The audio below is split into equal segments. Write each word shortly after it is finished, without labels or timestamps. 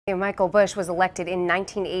Michael Busch was elected in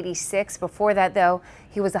 1986. Before that, though,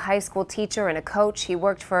 he was a high school teacher and a coach. He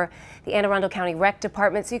worked for the Anne Arundel County Rec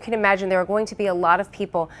Department, so you can imagine there are going to be a lot of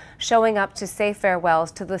people showing up to say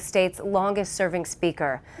farewells to the state's longest-serving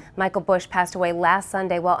speaker. Michael Busch passed away last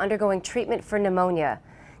Sunday while undergoing treatment for pneumonia.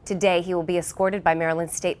 Today, he will be escorted by Maryland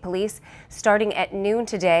State Police starting at noon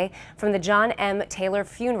today from the John M. Taylor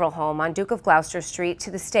Funeral Home on Duke of Gloucester Street to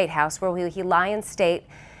the State House, where he lie in state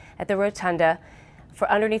at the rotunda for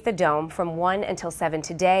underneath the dome from 1 until 7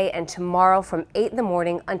 today, and tomorrow from 8 in the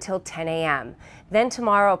morning until 10 a.m. Then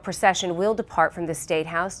tomorrow, a procession will depart from the State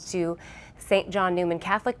House to St. John Newman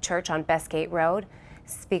Catholic Church on Bestgate Road.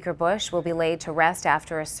 Speaker Busch will be laid to rest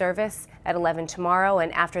after a service at 11 tomorrow,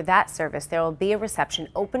 and after that service, there will be a reception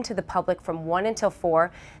open to the public from 1 until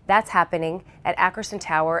 4. That's happening at Ackerson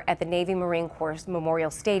Tower at the Navy Marine Corps Memorial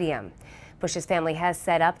Stadium. Busch's family has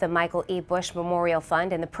set up the Michael E. Busch Memorial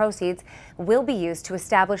Fund, and the proceeds will be used to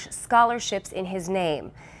establish scholarships in his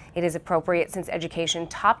name. It is appropriate since education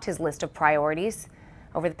topped his list of priorities.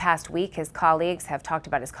 Over the past week, his colleagues have talked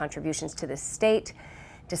about his contributions to the state.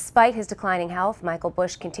 Despite his declining health, Michael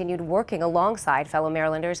Busch continued working alongside fellow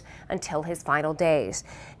Marylanders until his final days.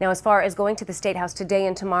 Now, as far as going to the State House today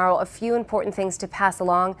and tomorrow, a few important things to pass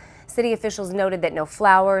along. City officials noted that no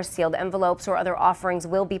flowers, sealed envelopes, or other offerings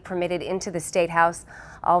will be permitted into the State House.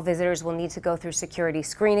 All visitors will need to go through security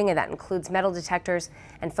screening, and that includes metal detectors,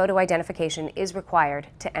 and photo identification is required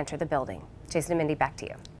to enter the building. Jason and Mindy, back to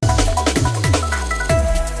you.